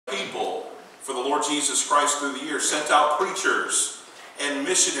for the Lord Jesus Christ through the years, sent out preachers and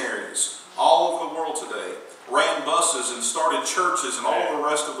missionaries all over the world today, ran buses and started churches and all the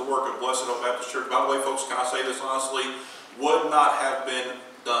rest of the work of Blessed Hope Baptist Church. By the way, folks, can I say this honestly? Would not have been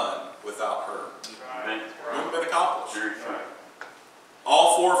done without her. Right. Wouldn't have been accomplished. Right.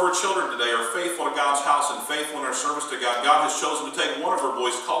 All four of her children today are faithful to God's house and faithful in their service to God. God has chosen to take one of her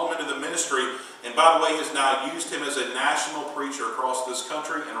boys, call him into the ministry, and by the way, has now used him as a national preacher across this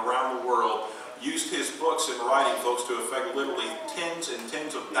country and around the world. Used his books and writing, folks, to affect literally tens and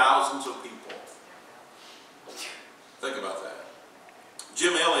tens of thousands of people. Think about that.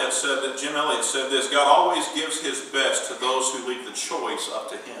 Jim Elliott said this: God always gives his best to those who leave the choice up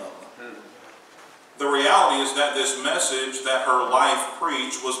to him. The reality is that this message that her life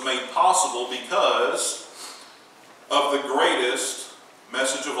preached was made possible because of the greatest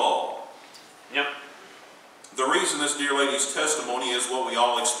message of all. Yep. The reason this dear lady's testimony is what we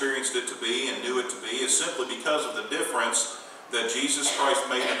all experienced it to be and knew it to be is simply because of the difference that Jesus Christ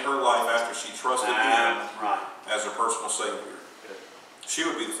made in her life after she trusted him as her personal Savior. She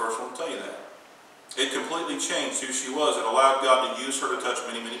would be the first one to tell you that. It completely changed who she was. It allowed God to use her to touch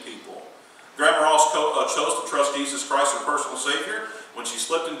many, many people. Grandma Ross chose to trust Jesus Christ as her personal Savior. When she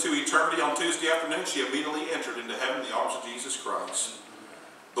slipped into eternity on Tuesday afternoon, she immediately entered into heaven in the arms of Jesus Christ.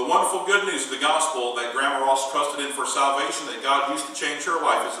 The wonderful good news of the gospel that Grandma Ross trusted in for salvation, that God used to change her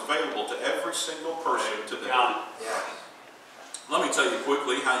life, is available to every single person today. Let me tell you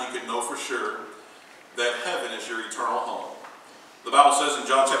quickly how you can know for sure that heaven is your eternal home. The Bible says in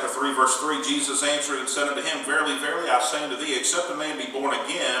John chapter 3, verse 3, Jesus answered and said unto him, Verily, verily, I say unto thee, except a man be born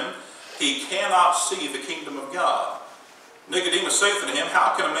again, he cannot see the kingdom of God. Nicodemus saith unto him,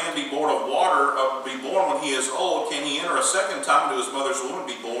 How can a man be born of water, be born when he is old? Can he enter a second time into his mother's womb and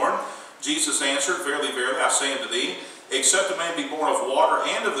be born? Jesus answered, Verily, verily, I say unto thee, except a man be born of water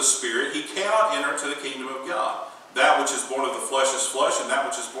and of the Spirit, he cannot enter into the kingdom of God. That which is born of the flesh is flesh, and that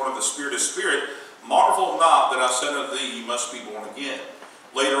which is born of the Spirit is spirit. Marvel not that I said unto thee, you must be born again.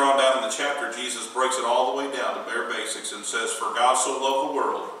 Later on down in the chapter, Jesus breaks it all the way down to bare basics and says, For God so loved the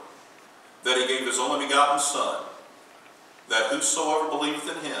world, that he gave his only begotten Son, that whosoever believeth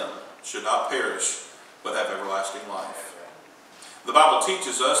in him should not perish, but have everlasting life. The Bible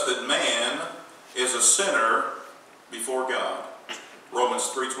teaches us that man is a sinner before God. Romans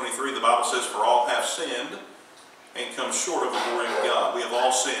 3:23, the Bible says, For all have sinned and come short of the glory of God. We have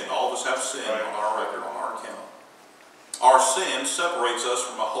all sinned. All of us have sinned on our record, on our account. Our sin separates us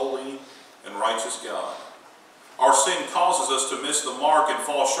from a holy and righteous God. Our sin causes us to miss the mark and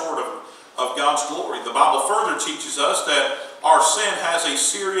fall short of God's glory. The Bible further teaches us that our sin has a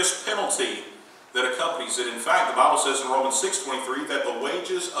serious penalty that accompanies it. In fact, the Bible says in Romans 6:23 that the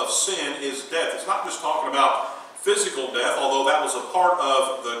wages of sin is death. It's not just talking about physical death, although that was a part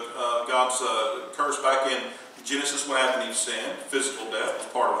of God's curse back in Genesis when Adam and Eve sinned. Physical death was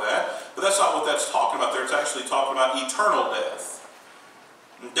part of that. But that's not what that's talking about there. It's actually talking about eternal death.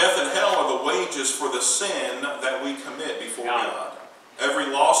 Death and hell are the wages for the sin that we commit before God. Every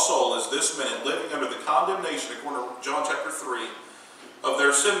lost soul is this minute living under the condemnation, according to John chapter 3, of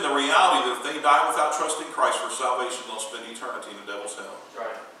their sin, the reality that if they die without trusting Christ for salvation, they'll spend eternity in the devil's hell.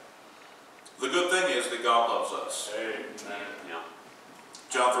 Right. The good thing is that God loves us. Amen. Yeah.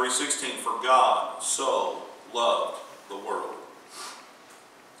 John 3:16, For God so loved the world.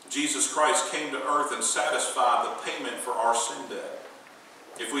 Jesus Christ came to earth and satisfied the payment for our sin debt.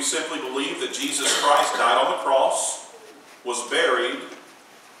 If we simply believe that Jesus Christ died on the cross, was buried,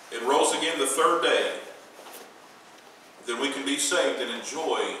 and rose again the third day, then we can be saved and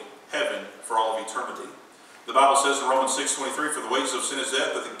enjoy heaven for all of eternity. The Bible says in Romans 6:23, For the wages of sin is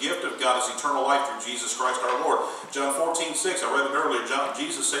death, but the gift of God is eternal life through Jesus Christ our Lord. John 14:6, I read it earlier,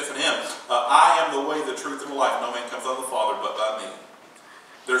 Jesus saith unto him, I am the way, the truth, and the life. No man cometh unto the Father but by me.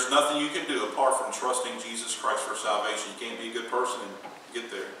 There's nothing you can do apart from trusting Jesus Christ for salvation. You can't be a good person and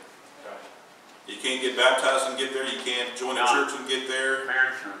get there. You can't get baptized and get there. You can't join a church and get there.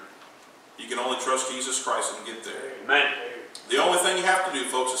 You can only trust Jesus Christ and get there. Amen. The only thing you have to do,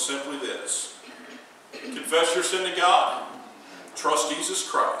 folks, is simply this. Confess your sin to God. Trust Jesus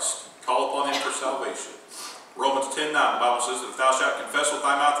Christ. Call upon him for salvation. Romans 10:9, the Bible says that if thou shalt confess with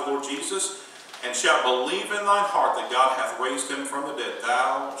thy mouth the Lord Jesus, and shalt believe in thine heart that God hath raised him from the dead,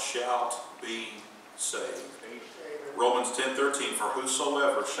 thou shalt be saved. Romans 10:13, For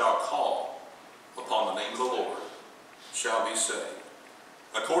whosoever shall call upon the name of the Lord shall be saved.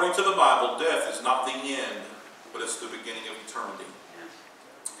 According to the Bible, death is not the end, but it's the beginning of eternity.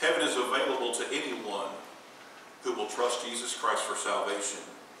 Heaven is available to anyone who will trust Jesus Christ for salvation.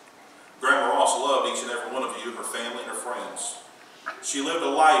 Grandma Ross loved each and every one of you, her family and her friends. She lived a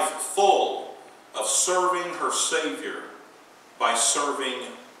life full of serving her Savior by serving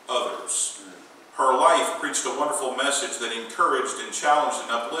others. Her life preached a wonderful message that encouraged and challenged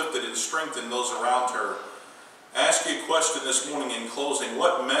and uplifted and strengthened those around her. I ask you a question this morning in closing.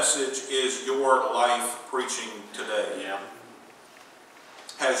 What message is your life preaching today? Yeah.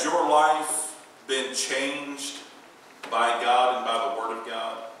 Has your life been changed by God and by the Word of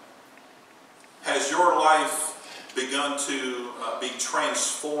God? Has your life begun to be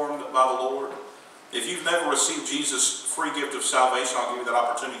transformed by the Lord? If you've never received Jesus' free gift of salvation, I'll give you that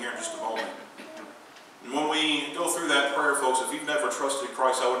opportunity here in just a moment. And when we go through that prayer, folks, if you've never trusted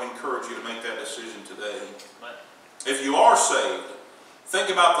Christ, I would encourage you to make that decision today. If you are saved, think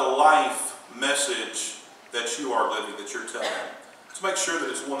about the life message that you are living, that you're telling. To make sure that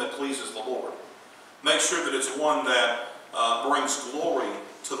it's one that pleases the Lord. Make sure that it's one that brings glory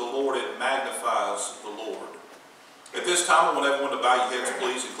to the Lord and magnifies the Lord. At this time, I want everyone to bow your heads,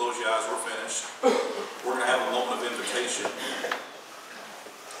 please, and close your eyes. We're finished. We're going to have a moment of invitation.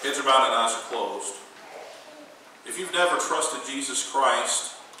 Heads are bowed and eyes are closed. If you've never trusted Jesus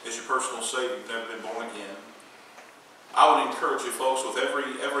Christ as your personal Savior, you've never been born again, I would encourage you, folks, with every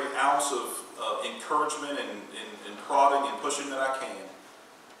ounce of encouragement and prodding and pushing that I can,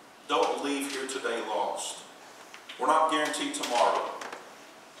 don't leave here today lost. We're not guaranteed tomorrow.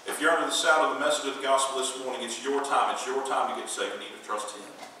 If you're under the sound of the message of the gospel this morning, it's your time. It's your time to get saved. You need to trust Him.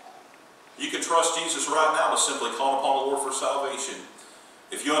 You can trust Jesus right now to simply call upon the Lord for salvation.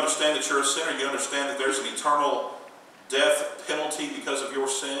 If you understand that you're a sinner, you understand that there's an eternal death penalty because of your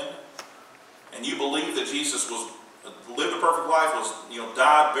sin, and you believe that Jesus lived a perfect life,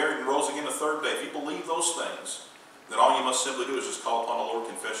 died, buried, and rose again the third day. If you believe those things, then all you must simply do is just call upon the Lord,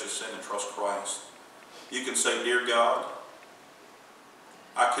 confess your sin, and trust Christ. You can say, "Dear God,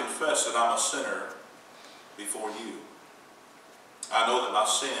 I confess that I'm a sinner before you. I know that my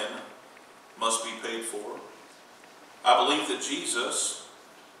sin must be paid for. I believe that Jesus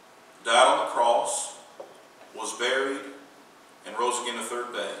died on the cross, was buried, and rose again the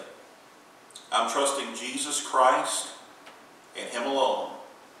third day. I'm trusting Jesus Christ and Him alone.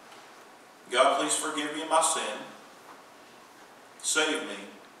 God, please forgive me of my sin. Save me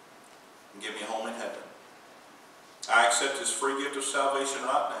and give me a home in heaven. I accept His free gift of salvation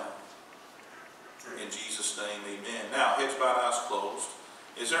right now. In Jesus' name, amen." Now, heads bowed, eyes closed.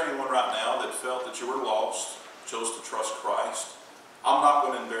 Is there anyone right now that felt that you were lost, chose to trust Christ? I'm not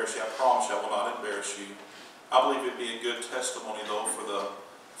going to embarrass you. I promise you I will not embarrass you. I believe it would be a good testimony, though, for the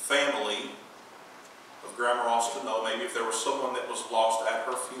family of Grandma Ross to know, maybe if there was someone that was lost at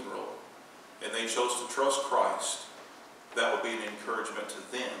her funeral and they chose to trust Christ, that would be an encouragement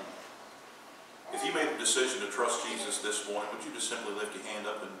to them. If you made the decision to trust Jesus this morning, would you just simply lift your hand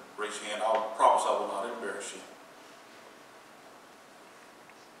up and raise your hand? I promise I will not embarrass you.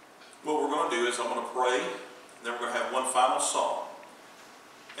 What we're going to do is I'm going to pray, and then we're going to have one final song.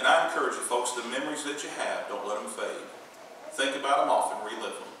 And I encourage you, folks, the memories that you have, don't let them fade. Think about them often,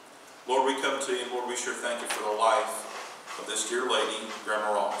 relive them. Lord, we come to you, and Lord, we sure thank you for the life of this dear lady,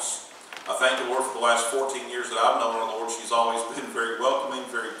 Grandma Ross. I thank you, Lord, for the last 14 years that I've known her, Lord. She's always been very welcoming,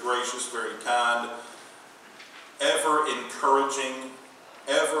 very gracious, very kind, ever encouraging,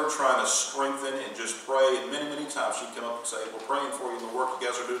 ever trying to strengthen and just pray. And many, many times she'd come up and say, "We're praying for you in the work you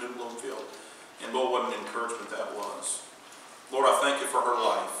guys are doing in Bloomfield." And Lord, what an encouragement that was. Lord, I thank you for her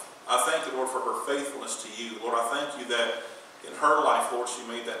life. I thank you, Lord, for her faithfulness to you. Lord, I thank you that in her life, Lord, she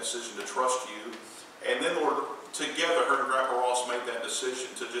made that decision to trust you. And then, Lord, together, her and Grandpa Ross made that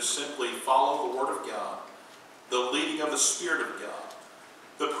decision to just simply follow the Word of God, the leading of the Spirit of God,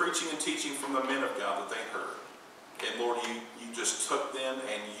 the preaching and teaching from the men of God that they heard. And Lord, you just took them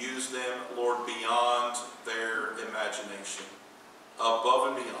and used them, Lord, beyond their imagination, above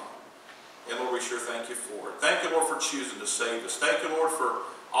and beyond. And Lord, we sure thank you for it. Thank you, Lord, for choosing to save us. Thank you, Lord, for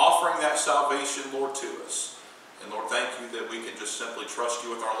offering that salvation, Lord, to us. And Lord, thank you that we can just simply trust you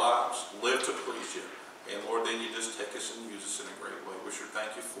with our lives, live to please you. And Lord, then you just take us and use us in a great way. We sure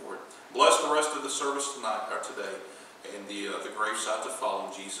thank you for it. Bless the rest of the service tonight or today, and the graveside to follow.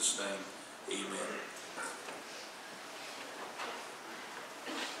 In Jesus' name, amen.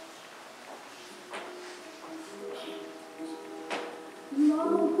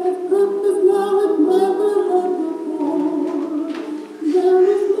 Love that purpose now and never